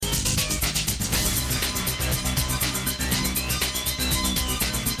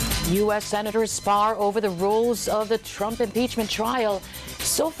U.S. senators spar over the rules of the Trump impeachment trial.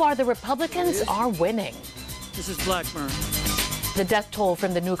 So far, the Republicans are winning. This is Blackburn. The death toll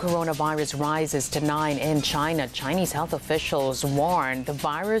from the new coronavirus rises to 9 in China. Chinese health officials warn the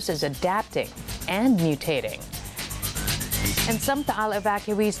virus is adapting and mutating. And some Taal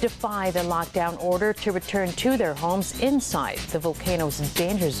evacuees defy the lockdown order to return to their homes inside the volcano's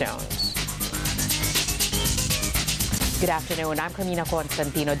danger zones. Good afternoon. I'm Carmina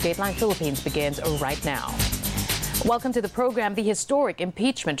Constantino. Dateline Philippines begins right now. Welcome to the program. The historic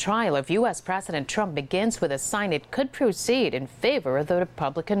impeachment trial of U.S. President Trump begins with a sign it could proceed in favor of the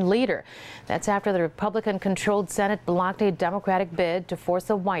Republican leader. That's after the Republican-controlled Senate blocked a Democratic bid to force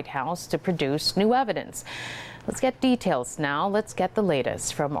the White House to produce new evidence. Let's get details now. Let's get the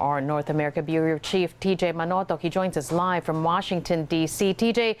latest from our North America Bureau Chief, TJ Manotoc. He joins us live from Washington, D.C.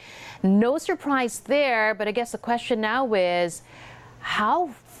 TJ, no surprise there, but I guess the question now is how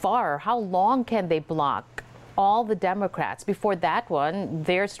long can they block all the Democrats before that one,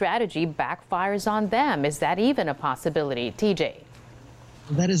 their strategy backfires on them? Is that even a possibility? TJ.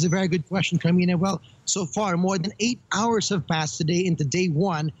 That is a very good question, Carmina. Well, so far, more than 8 hours have passed today into day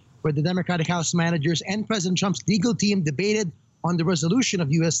one, where the Democratic House managers and President Trump's legal team debated on the resolution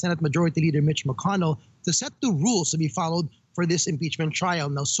of U.S. Senate Majority Leader Mitch McConnell to set the rules to be followed for this impeachment trial.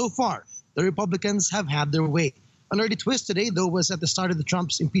 Now, so far, the Republicans have had their way. An early twist today, though, was at the start of the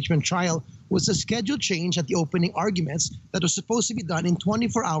Trump's impeachment trial, was a schedule change at the opening arguments that was supposed to be done in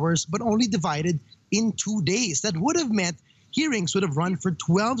 24 hours, but only divided in 2 days. That would have meant hearings would have run for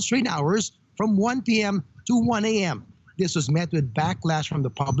 12 straight hours from 1 p.m. to 1 a.m. This was met with backlash from the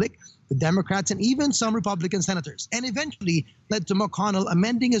public, the Democrats, and even some Republican senators, and eventually led to McConnell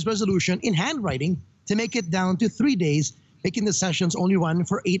amending his resolution in handwriting to make it down to 3 days, making the sessions only run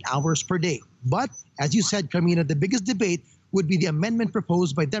for 8 hours per day. But, as you said, Carmina, the biggest debate would be the amendment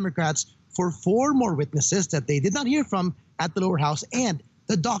proposed by Democrats for 4 more witnesses that they did not hear from at the lower house, and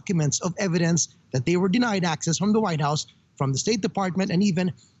the documents of evidence that they were denied access from the White House, from the State Department, and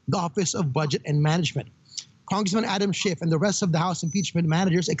even the Office of Budget and Management. Congressman Adam Schiff and the rest of the House impeachment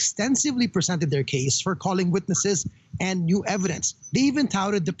managers extensively presented their case for calling witnesses and new evidence. They even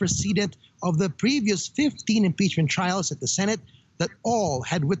touted the precedent of the previous 15 impeachment trials at the Senate that all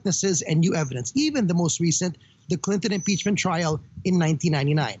had witnesses and new evidence, even the most recent, the Clinton impeachment trial in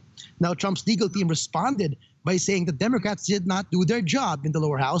 1999. Now, Trump's legal team responded by saying the Democrats did not do their job in the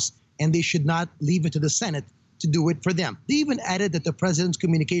lower house and they should not leave it to the Senate to do it for them. They even added that the president's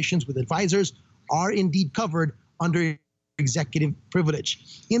communications with advisors are indeed covered under executive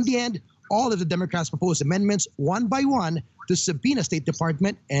privilege. In the end, all of the Democrats proposed amendments, one by one, to subpoena State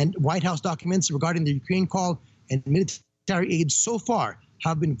Department and White House documents regarding the Ukraine call and military aid so far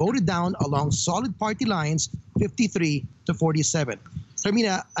have been voted down along solid party lines, 53 to 47.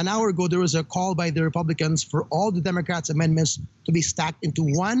 Carmina, an hour ago, there was a call by the Republicans for all the Democrats' amendments to be stacked into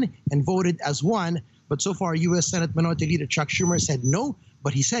one and voted as one. But so far, U.S. Senate Minority Leader Chuck Schumer said no,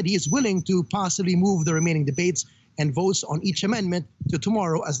 but he said he is willing to possibly move the remaining debates and votes on each amendment to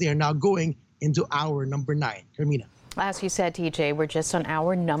tomorrow, as they are now going into hour number 9. Carmina. As you said, TJ, we're just on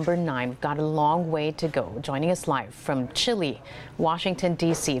hour number 9. We've got a long way to go. Joining us live from chilly Washington,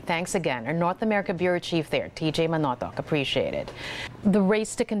 D.C. Thanks again. Our North America Bureau Chief there, TJ Manotoc. Appreciate it. The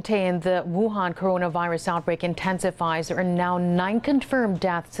race to contain the Wuhan coronavirus outbreak intensifies. There are now 9 confirmed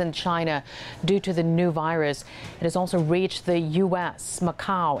deaths in China due to the new virus. It has also reached the U.S.,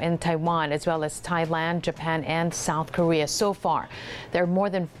 Macau, and Taiwan, as well as Thailand, Japan, and South Korea. So far, there are more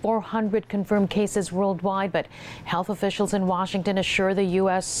than 400 confirmed cases worldwide, but health officials in Washington assure the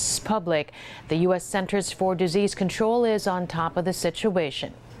U.S. public the U.S. Centers for Disease Control is on top of the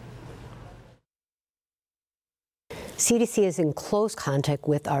situation. CDC is in close contact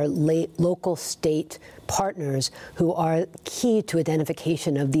with our local state partners who are key to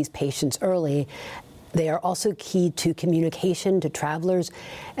identification of these patients early. They are also key to communication to travelers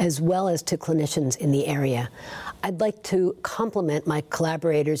as well as to clinicians in the area. I'd like to compliment my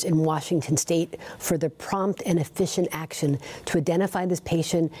collaborators in Washington State for the prompt and efficient action to identify this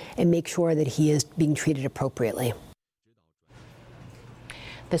patient and make sure that he is being treated appropriately.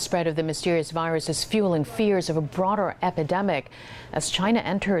 The spread of the mysterious virus is fueling fears of a broader epidemic as China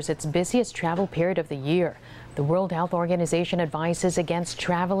enters its busiest travel period of the year. The World Health Organization advises against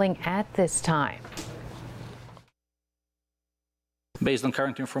traveling at this time. Based on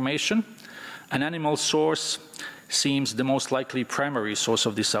current information, an animal source seems the most likely primary source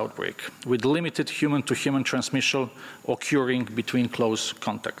of this outbreak, with limited human-to-human transmission occurring between close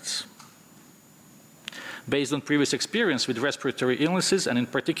contacts. Based on previous experience with respiratory illnesses, and in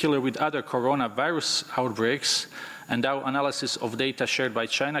particular with other coronavirus outbreaks, and our analysis of data shared by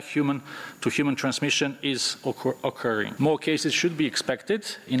China, human-to-human transmission is occurring. More cases should be expected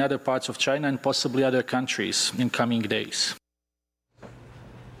in other parts of China and possibly other countries in coming days.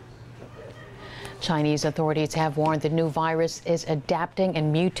 Chinese authorities have warned the new virus is adapting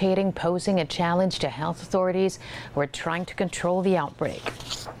and mutating, posing a challenge to health authorities who are trying to control the outbreak.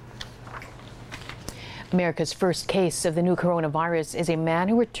 America's first case of the new coronavirus is a man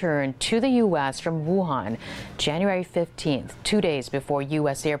who returned to the U.S. from Wuhan January 15th, 2 days before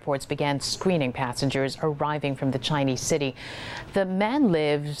U.S. airports began screening passengers arriving from the Chinese city. The man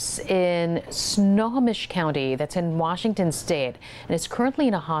lives in Snohomish County, that's in Washington State, and is currently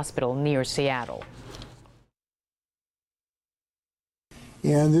in a hospital near Seattle.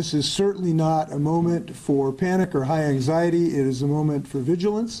 And this is certainly not a moment for panic or high anxiety. It is a moment for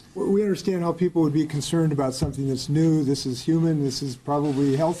vigilance. We understand how people would be concerned about something that's new. This is human. This is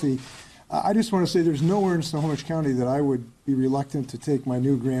probably healthy. I just want to say there's nowhere in Snohomish County that I would be reluctant to take my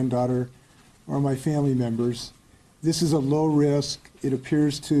new granddaughter or my family members. This is a low risk. It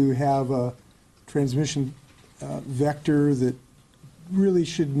appears to have a transmission vector that really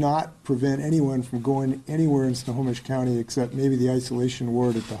should not prevent anyone from going anywhere in Snohomish County except maybe the isolation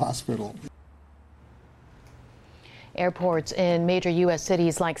ward at the hospital. Airports in major U.S.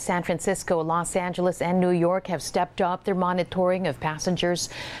 cities like San Francisco, Los Angeles, and New York have stepped up their monitoring of passengers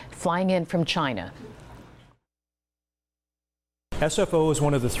flying in from China. SFO is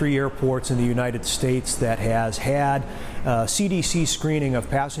one of the 3 airports in the United States that has had CDC screening of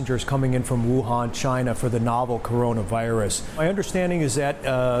passengers coming in from Wuhan, China for the novel coronavirus. My understanding is that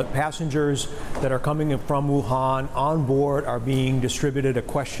passengers that are coming in from Wuhan on board are being distributed a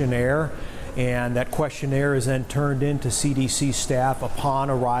questionnaire, and that questionnaire is then turned in to CDC staff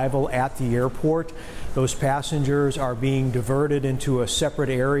upon arrival at the airport. Those passengers are being diverted into a separate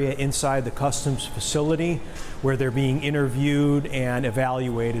area inside the customs facility where they're being interviewed and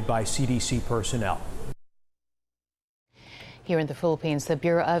evaluated by CDC personnel. Here in the Philippines, the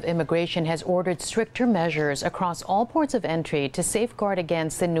Bureau of Immigration has ordered stricter measures across all ports of entry to safeguard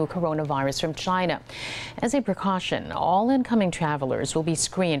against the new coronavirus from China. As a precaution, all incoming travelers will be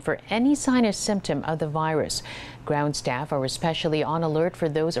screened for any sign or symptom of the virus. Ground staff are especially on alert for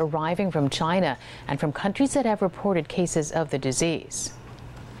those arriving from China and from countries that have reported cases of the disease.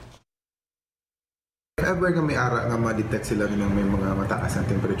 If ever nga may ara nga ma-detect sila ng may mga mataas ang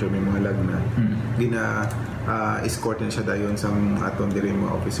temperature, may mga lagna, escort na siya dayon sa aton diri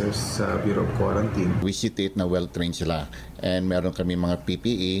mga officers sa Bureau of Quarantine. We citate na well-trained sila, and meron kami mga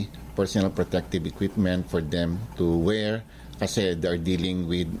PPE, personal protective equipment for them to wear kasi they're dealing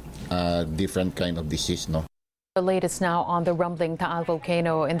with different kind of disease, no? The latest now on the rumbling Taal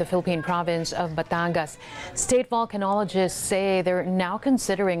volcano in the Philippine province of Batangas. State volcanologists say they're now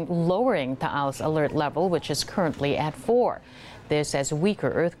considering lowering Taal's alert level, which is currently at 4. This as weaker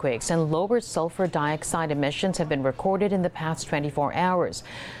earthquakes and lower sulfur dioxide emissions have been recorded in the past 24 hours.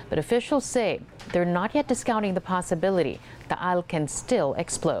 But officials say they're not yet discounting the possibility Taal can still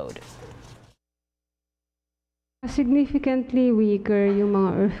explode. Significantly weaker yung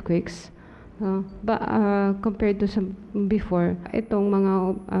mga earthquakes. Compared to before, itong mga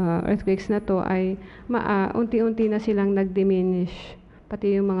earthquakes na to ay unti-unti na silang nag-diminish,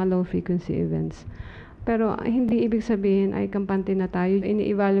 pati yung mga low-frequency events. Pero hindi ibig sabihin ay kampante na tayo.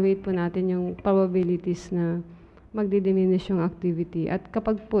 Ini-evaluate po natin yung probabilities na magdi-diminish yung activity. At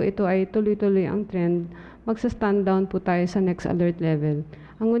kapag po ito ay tuloy-tuloy ang trend, magsa-stand down po tayo sa next alert level.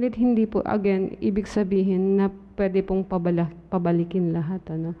 Ang ngunit hindi po, again, ibig sabihin na pwede pong pabalikin lahat,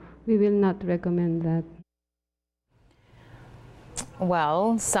 ano? We will not recommend that.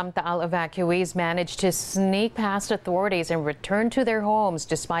 Well, some Taal evacuees managed to sneak past authorities and return to their homes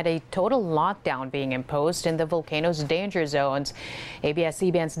despite a total lockdown being imposed in the volcano's danger zones.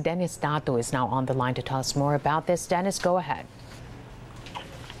 ABS-CBN's Dennis Dato is now on the line to tell us more about this. Dennis, go ahead.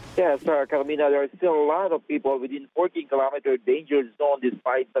 Yes, Carmina, there are still a lot of people within 14-kilometer danger zone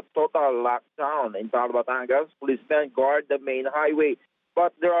despite the total lockdown in Taal, Batangas. Policemen guard the main highway.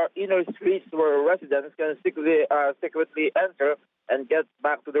 But there are inner streets where residents can secretly enter and get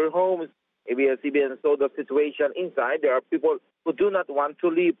back to their homes. ABS-CBN saw the situation inside. There are people who do not want to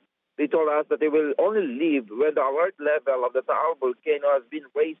leave. They told us that they will only leave when the alert level of the Taal volcano has been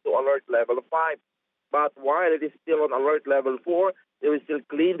raised to alert level 5. But while it is still on alert level 4, they will still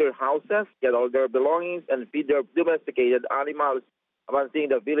clean their houses, get all their belongings, and feed their domesticated animals. Upon seeing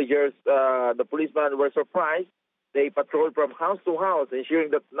the villagers, the policemen were surprised. They patrol from house to house,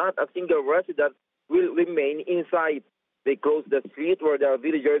 ensuring that not a single resident will remain inside. They closed the street where the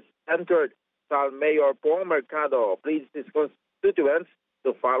villagers entered. Taal Mayor Paul Mercado pleads his constituents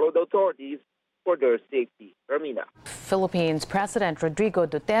to follow the authorities for their safety. Carmina. Philippines President Rodrigo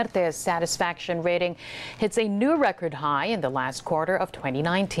Duterte's satisfaction rating hits a new record high in the last quarter of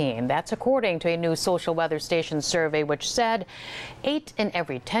 2019. That's according to a new social weather station survey, which said 8 in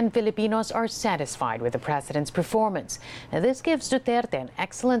every 10 Filipinos are satisfied with the president's performance. Now, this gives Duterte an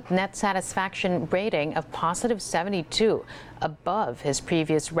excellent net satisfaction rating of positive 72, above his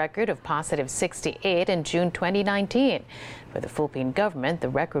previous record of positive 68 in June 2019. For the Philippine government, the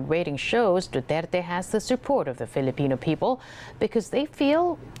record rating shows Duterte has the support of the Filipino people because they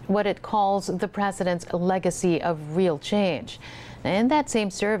feel what it calls the president's legacy of real change. In that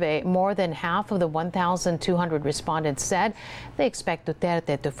same survey, more than half of the 1,200 respondents said they expect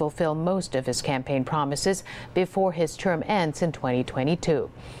Duterte to fulfill most of his campaign promises before his term ends in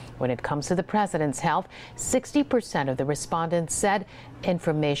 2022. When it comes to the president's health, 60% of the respondents said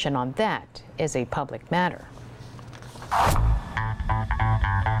information on that is a public matter.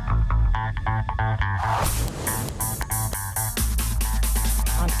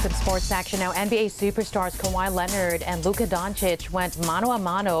 On to some sports action now. NBA superstars Kawhi Leonard and Luka Doncic went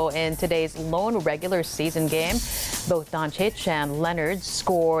mano-a-mano in today's lone regular season game. Both Doncic and Leonard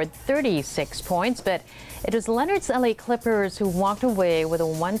scored 36 points, but it was Leonard's LA Clippers who walked away with a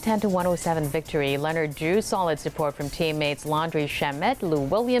 110-107 victory. Leonard drew solid support from teammates Landry Shamet, Lou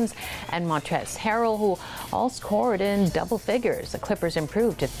Williams, and Montrezl Harrell, who all scored in double figures. The Clippers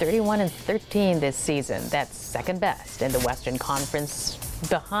improved to 31-13 this season. That's second best in the Western Conference,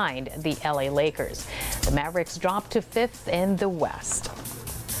 behind the LA Lakers. The Mavericks dropped to 5th in the West.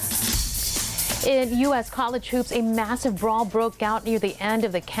 In U.S. college hoops, a massive brawl broke out near the end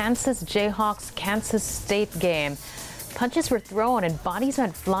of the Kansas Jayhawks-Kansas State game. Punches were thrown and bodies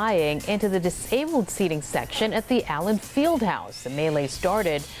went flying into the disabled seating section at the Allen Fieldhouse. The melee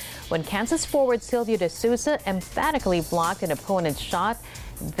started when Kansas forward Silvio De Sousa emphatically blocked an opponent's shot,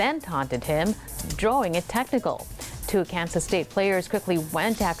 then taunted him, drawing it technical. 2 Kansas State players quickly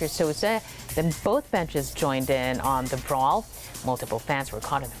went after Sousa, then both benches joined in on the brawl. Multiple fans were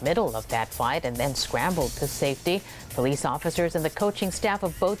caught in the middle of that fight and then scrambled to safety. Police officers and the coaching staff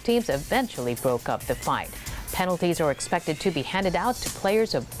of both teams eventually broke up the fight. Penalties are expected to be handed out to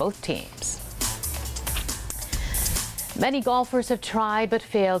players of both teams. Many golfers have tried but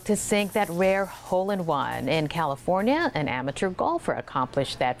failed to sink that rare hole-in-one. In California, an amateur golfer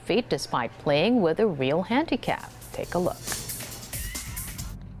accomplished that feat despite playing with a real handicap. Take a look.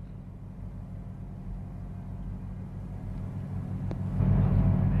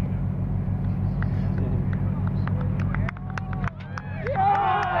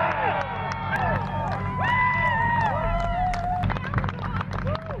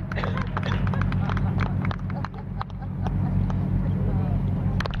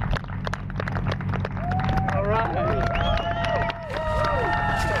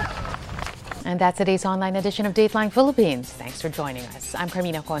 And that's today's online edition of Dateline Philippines. Thanks for joining us. I'm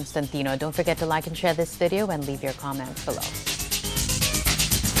Carmina Constantino. Don't forget to like and share this video and leave your comments below.